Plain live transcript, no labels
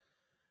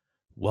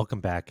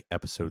Welcome back,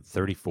 episode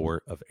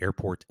 34 of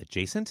Airport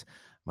Adjacent.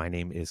 My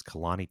name is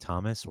Kalani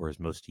Thomas, or as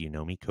most of you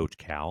know me, Coach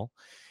Cal.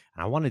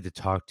 And I wanted to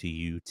talk to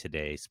you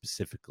today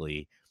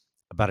specifically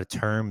about a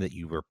term that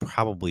you were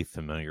probably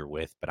familiar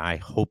with, but I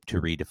hope to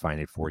redefine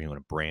it for you in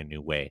a brand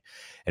new way.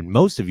 And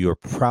most of you are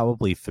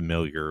probably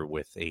familiar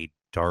with a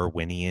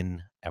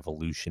Darwinian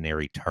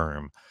evolutionary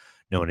term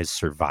known as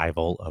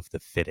survival of the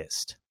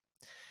fittest.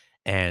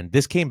 And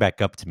this came back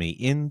up to me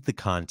in the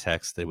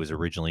context that it was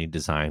originally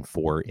designed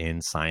for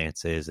in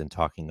sciences and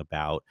talking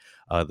about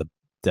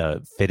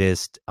the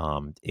fittest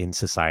in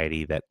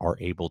society that are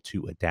able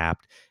to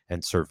adapt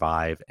and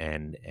survive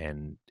and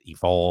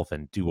evolve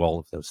and do all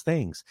of those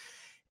things.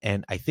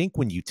 And I think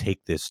when you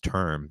take this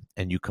term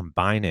and you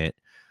combine it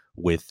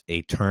with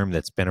a term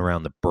that's been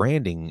around the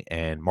branding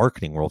and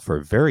marketing world for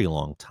a very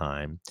long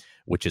time,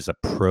 which is a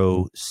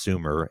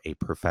prosumer, a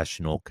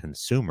professional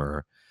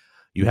consumer,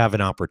 you have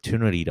an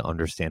opportunity to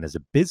understand as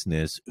a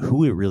business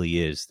who it really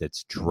is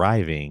that's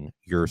driving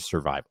your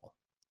survival.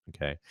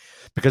 Okay.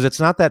 Because it's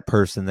not that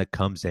person that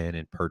comes in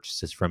and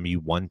purchases from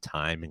you one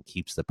time and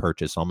keeps the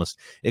purchase almost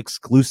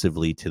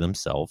exclusively to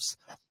themselves.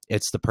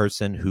 It's the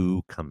person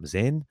who comes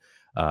in,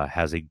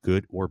 has a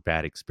good or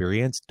bad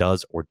experience,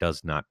 does or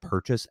does not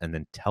purchase, and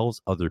then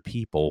tells other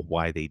people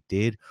why they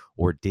did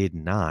or did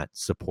not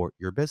support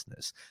your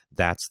business.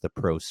 That's the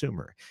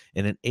prosumer.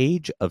 In an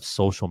age of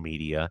social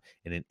media,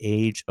 in an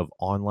age of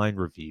online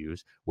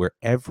reviews, where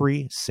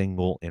every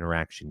single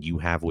interaction you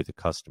have with a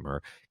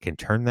customer can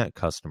turn that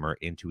customer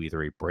into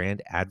either a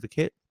brand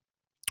advocate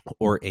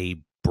or a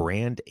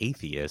brand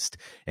atheist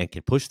and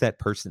can push that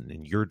person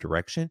in your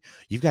direction,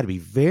 you've got to be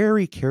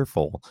very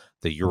careful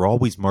that you're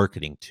always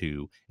marketing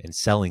to and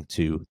selling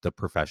to the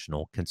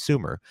professional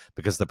consumer,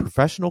 because the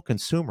professional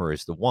consumer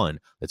is the one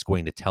that's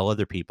going to tell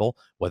other people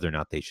whether or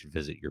not they should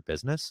visit your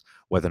business,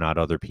 whether or not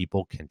other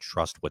people can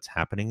trust what's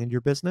happening in your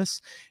business.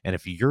 And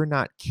if you're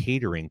not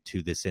catering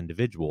to this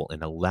individual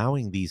and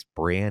allowing these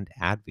brand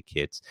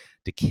advocates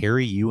to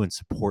carry you and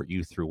support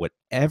you through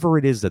whatever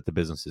it is that the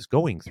business is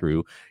going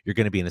through, you're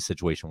going to be in a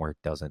situation where it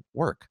doesn't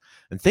work.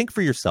 And think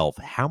for yourself,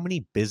 how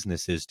many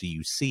businesses do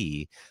you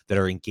see that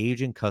are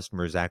engaging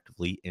customers actively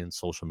in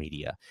social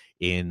media,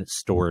 in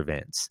store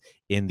events,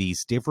 in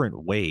these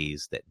different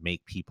ways that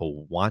make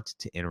people want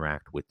to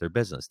interact with their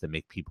business, that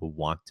make people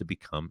want to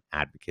become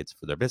advocates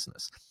for their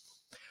business?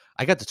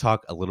 I got to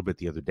talk a little bit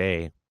the other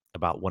day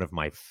about one of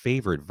my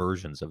favorite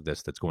versions of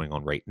this that's going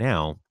on right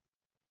now.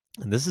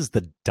 And this is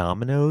the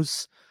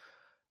Domino's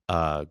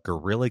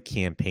guerrilla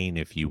campaign,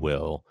 if you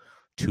will,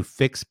 to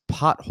fix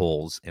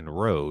potholes in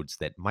roads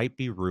that might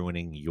be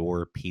ruining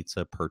your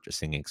pizza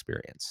purchasing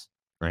experience,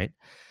 right?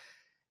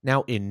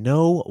 Now, in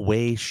no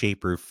way,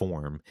 shape, or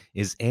form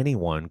is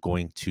anyone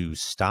going to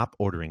stop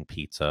ordering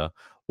pizza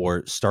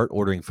or start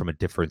ordering from a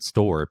different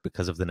store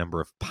because of the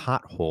number of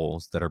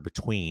potholes that are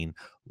between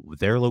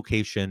their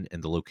location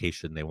and the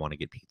location they want to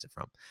get pizza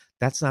from.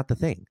 That's not the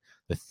thing.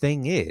 The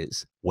thing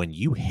is, when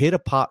you hit a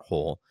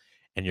pothole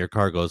and your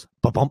car goes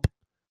bump,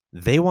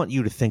 they want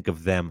you to think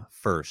of them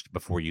first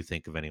before you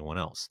think of anyone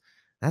else.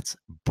 That's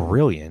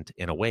brilliant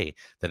in a way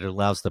that it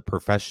allows the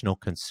professional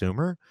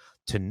consumer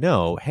to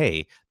know,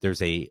 hey,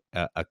 there's a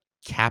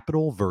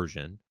capital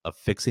version of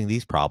fixing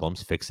these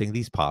problems, fixing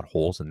these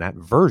potholes, and that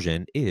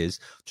version is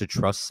to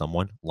trust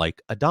someone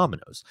like a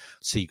Domino's.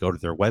 So you go to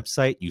their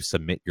website, you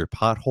submit your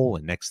pothole,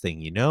 and next thing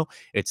you know,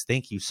 it's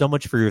thank you so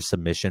much for your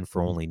submission.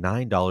 For only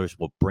 $9,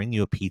 we'll bring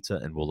you a pizza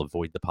and we'll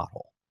avoid the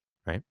pothole,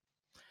 right?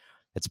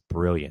 It's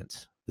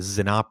brilliant. This is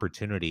an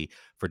opportunity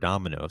for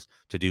Domino's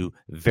to do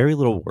very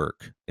little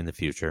work in the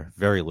future,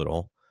 very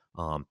little.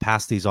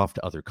 Pass these off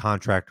to other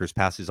contractors,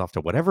 pass these off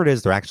to whatever it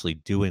is they're actually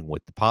doing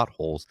with the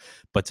potholes,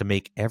 but to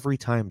make every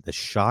time the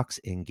shocks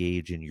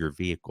engage in your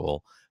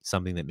vehicle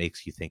something that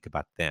makes you think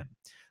about them.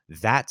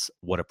 That's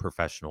what a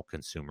professional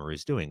consumer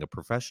is doing. A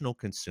professional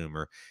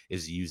consumer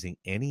is using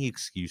any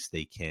excuse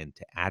they can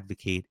to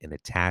advocate and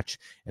attach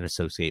and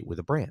associate with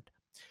a brand.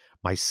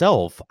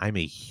 Myself, I'm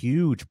a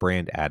huge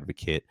brand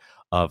advocate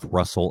of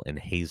Russell and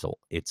Hazel.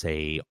 It's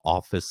a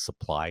office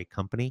supply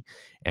company,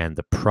 and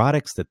the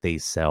products that they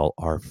sell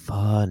are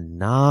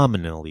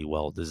phenomenally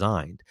well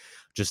designed,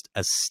 just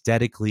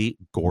aesthetically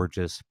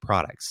gorgeous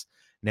products.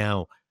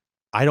 Now,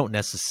 I don't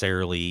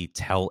necessarily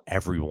tell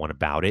everyone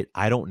about it.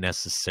 I don't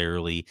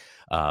necessarily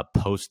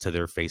post to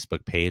their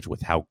Facebook page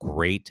with how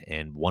great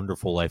and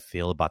wonderful I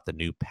feel about the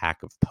new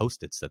pack of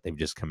Post-its that they've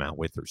just come out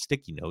with, or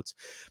sticky notes.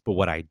 But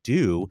what I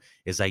do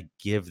is I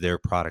give their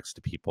products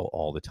to people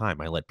all the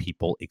time. I let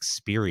people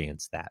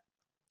experience that.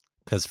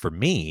 Because for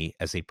me,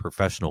 as a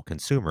professional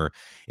consumer,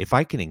 if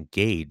I can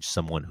engage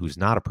someone who's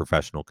not a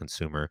professional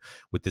consumer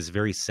with this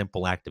very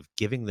simple act of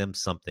giving them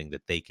something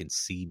that they can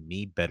see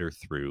me better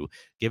through,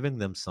 giving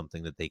them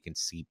something that they can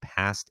see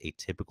past a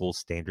typical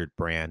standard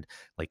brand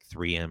like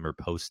 3M or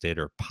Post-it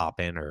or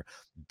Poppin or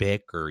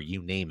Bic or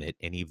you name it,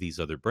 any of these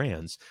other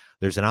brands,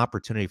 there's an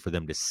opportunity for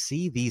them to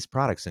see these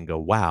products and go,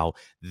 wow,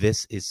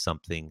 this is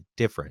something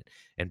different.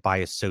 And by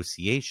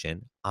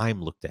association,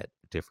 I'm looked at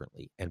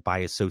differently. And by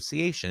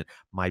association,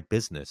 my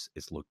business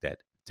is looked at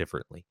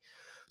differently.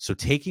 So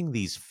taking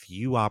these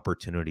few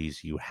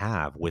opportunities you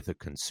have with a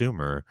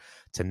consumer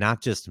to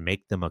not just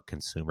make them a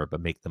consumer,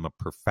 but make them a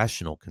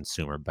professional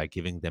consumer by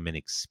giving them an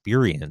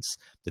experience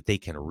that they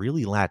can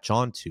really latch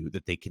onto,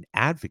 that they can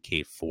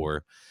advocate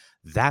for,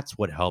 that's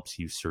what helps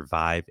you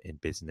survive in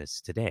business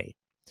today.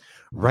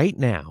 Right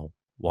now,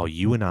 while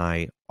you and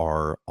I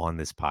are on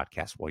this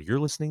podcast, while you're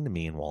listening to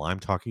me and while I'm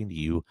talking to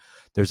you,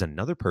 there's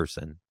another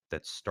person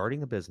that's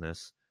starting a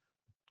business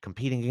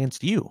competing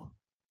against you.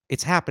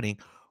 It's happening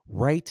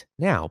right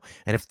now.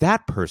 And if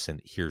that person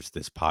hears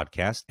this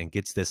podcast and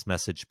gets this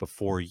message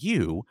before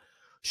you,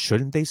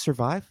 shouldn't they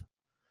survive?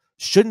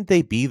 Shouldn't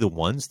they be the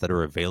ones that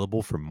are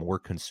available for more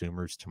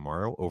consumers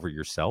tomorrow over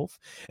yourself?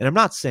 And I'm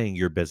not saying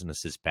your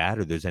business is bad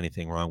or there's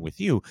anything wrong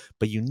with you,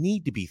 but you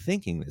need to be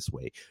thinking this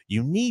way.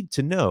 You need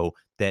to know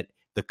that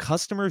the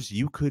customers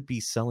you could be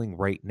selling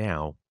right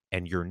now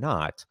and you're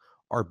not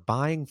are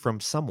buying from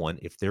someone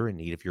if they're in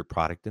need of your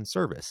product and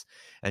service.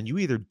 And you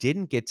either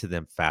didn't get to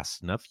them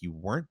fast enough, you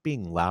weren't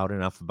being loud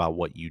enough about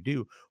what you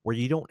do, or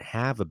you don't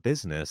have a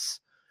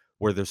business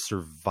where the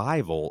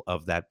survival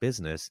of that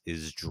business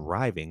is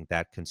driving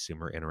that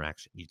consumer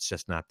interaction. It's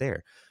just not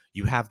there.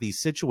 You have these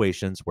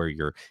situations where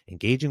you're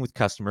engaging with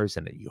customers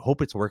and you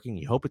hope it's working,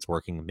 you hope it's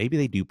working. Maybe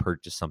they do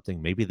purchase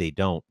something, maybe they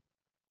don't.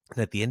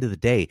 And at the end of the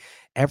day,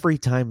 every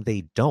time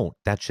they don't,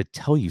 that should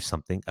tell you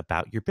something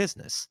about your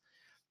business.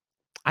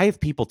 I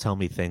have people tell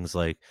me things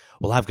like,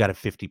 well, I've got a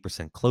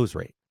 50% close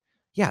rate.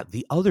 Yeah,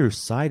 the other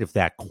side of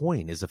that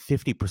coin is a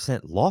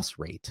 50% loss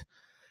rate.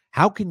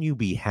 How can you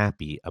be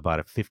happy about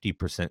a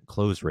 50%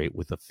 close rate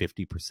with a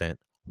 50%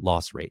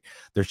 loss rate?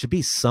 There should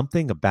be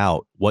something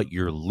about what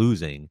you're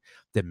losing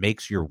that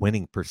makes your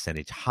winning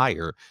percentage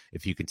higher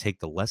if you can take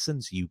the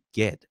lessons you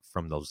get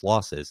from those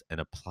losses and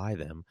apply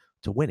them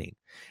to winning.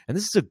 And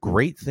this is a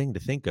great thing to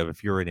think of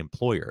if you're an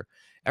employer.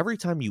 Every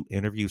time you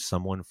interview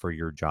someone for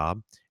your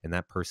job and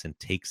that person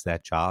takes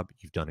that job,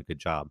 you've done a good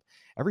job.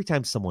 Every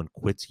time someone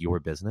quits your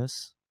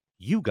business,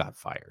 you got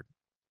fired,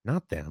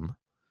 not them.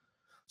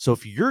 So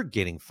if you're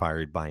getting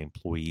fired by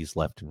employees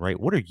left and right,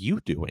 what are you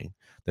doing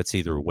that's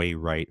either way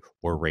right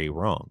or way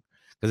wrong?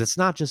 Because it's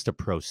not just a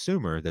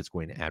prosumer that's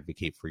going to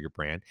advocate for your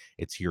brand,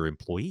 it's your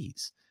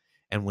employees.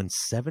 And when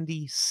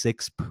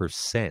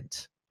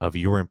 76% of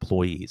your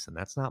employees, and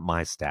that's not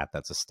my stat,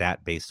 that's a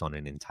stat based on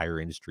an entire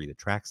industry that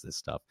tracks this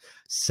stuff,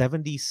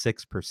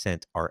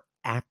 76% are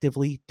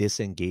actively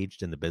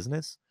disengaged in the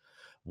business.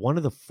 One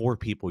of the four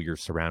people you're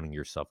surrounding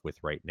yourself with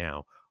right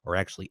now are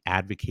actually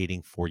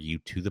advocating for you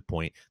to the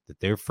point that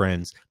their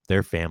friends,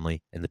 their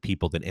family, and the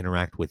people that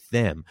interact with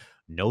them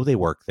know they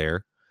work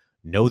there,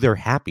 know they're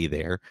happy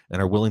there,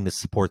 and are willing to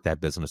support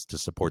that business to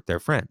support their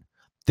friend.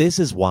 This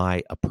is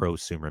why a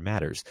prosumer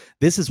matters.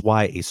 This is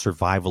why a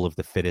survival of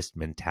the fittest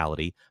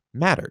mentality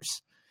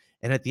matters.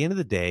 And at the end of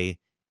the day,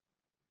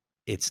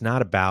 it's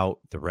not about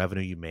the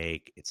revenue you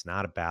make. It's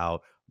not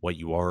about what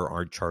you are or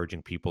aren't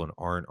charging people and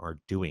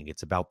aren't doing.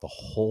 It's about the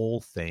whole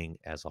thing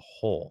as a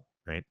whole,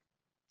 right?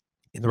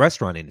 In the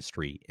restaurant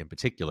industry in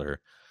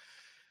particular,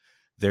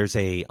 there's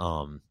a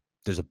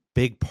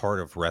big part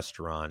of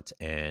restaurant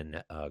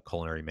and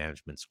culinary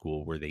management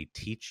school where they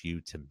teach you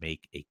to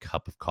make a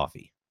cup of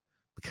coffee,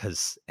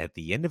 because at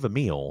the end of a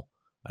meal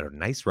at a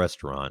nice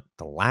restaurant,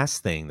 the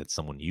last thing that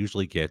someone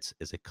usually gets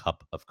is a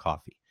cup of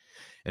coffee.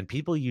 And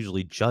people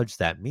usually judge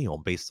that meal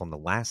based on the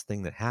last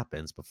thing that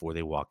happens before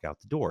they walk out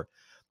the door.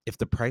 If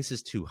the price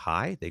is too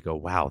high, they go,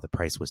 wow, the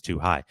price was too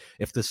high.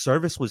 If the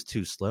service was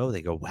too slow,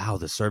 they go, wow,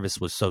 the service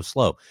was so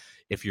slow.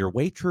 If your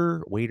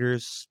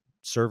waiters,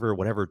 server,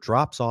 whatever,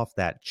 drops off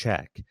that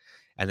check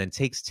and then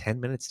takes 10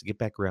 minutes to get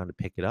back around to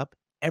pick it up,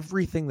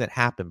 everything that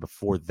happened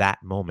before that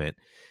moment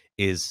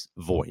is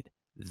void.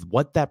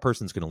 What that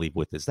person's going to leave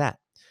with is that.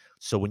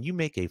 So when you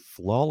make a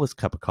flawless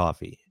cup of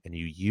coffee and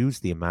you use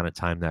the amount of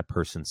time that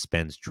person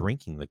spends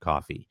drinking the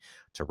coffee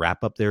to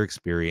wrap up their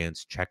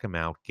experience, check them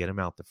out, get them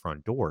out the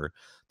front door,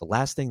 the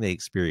last thing they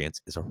experience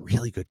is a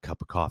really good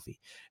cup of coffee.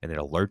 And it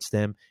alerts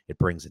them, it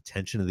brings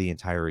attention to the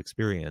entire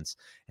experience.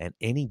 And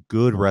any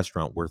good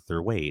restaurant worth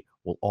their weight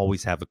will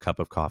always have a cup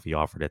of coffee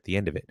offered at the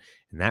end of it.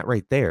 And that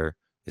right there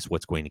is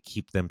what's going to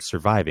keep them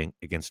surviving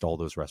against all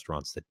those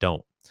restaurants that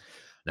don't.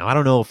 Now, I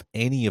don't know if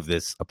any of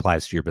this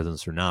applies to your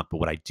business or not, but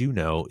what I do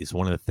know is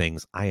one of the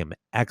things I am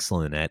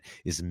excellent at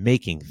is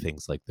making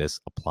things like this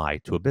apply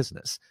to a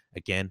business.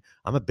 Again,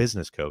 I'm a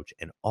business coach,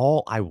 and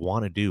all I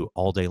want to do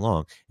all day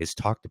long is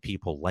talk to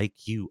people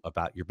like you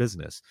about your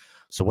business.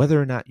 So whether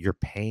or not you're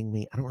paying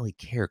me, I don't really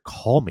care.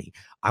 Call me.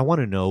 I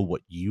want to know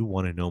what you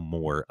want to know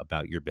more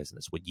about your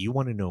business, what you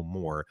want to know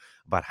more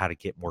about how to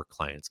get more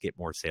clients, get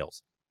more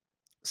sales.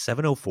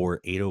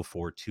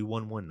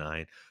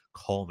 704-804-2119.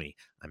 Call me.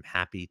 I'm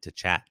happy to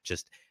chat.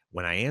 Just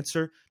when I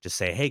answer, just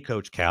say, hey,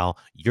 Coach Cal,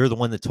 you're the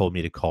one that told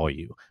me to call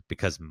you,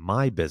 because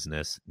my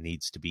business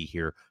needs to be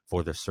here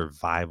for the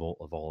survival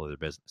of all other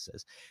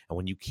businesses. And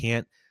when you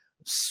can't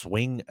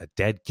swing a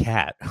dead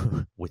cat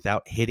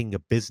without hitting a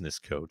business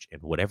coach in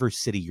whatever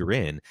city you're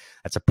in,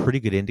 that's a pretty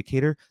good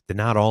indicator that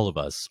not all of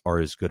us are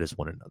as good as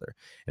one another.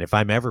 And if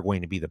I'm ever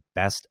going to be the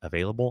best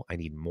available, I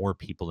need more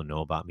people to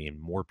know about me and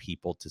more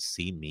people to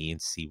see me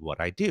and see what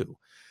I do.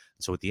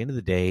 So at the end of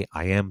the day,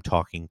 I am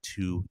talking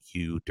to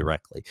you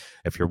directly.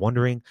 If you're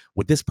wondering,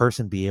 would this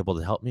person be able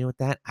to help me with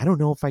that? I don't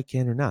know if I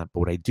can or not.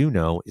 But what I do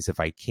know is if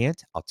I can't,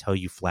 I'll tell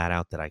you flat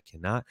out that I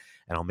cannot,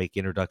 and I'll make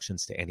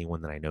introductions to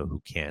anyone that I know who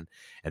can.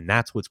 And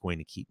that's what's going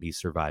to keep me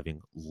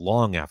surviving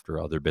long after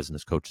other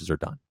business coaches are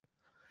done.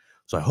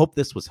 So I hope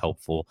this was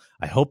helpful.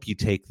 I hope you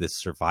take this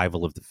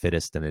survival of the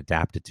fittest and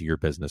adapt it to your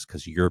business,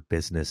 because your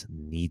business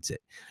needs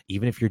it.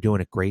 Even if you're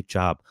doing a great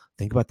job,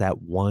 think about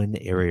that one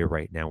area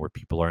right now where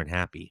people aren't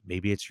happy.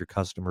 Maybe it's your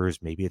customers,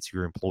 maybe it's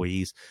your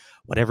employees,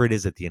 whatever it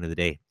is. At the end of the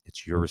day,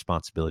 it's your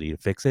responsibility to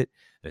fix it.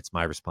 And it's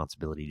my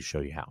responsibility to show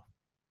you how.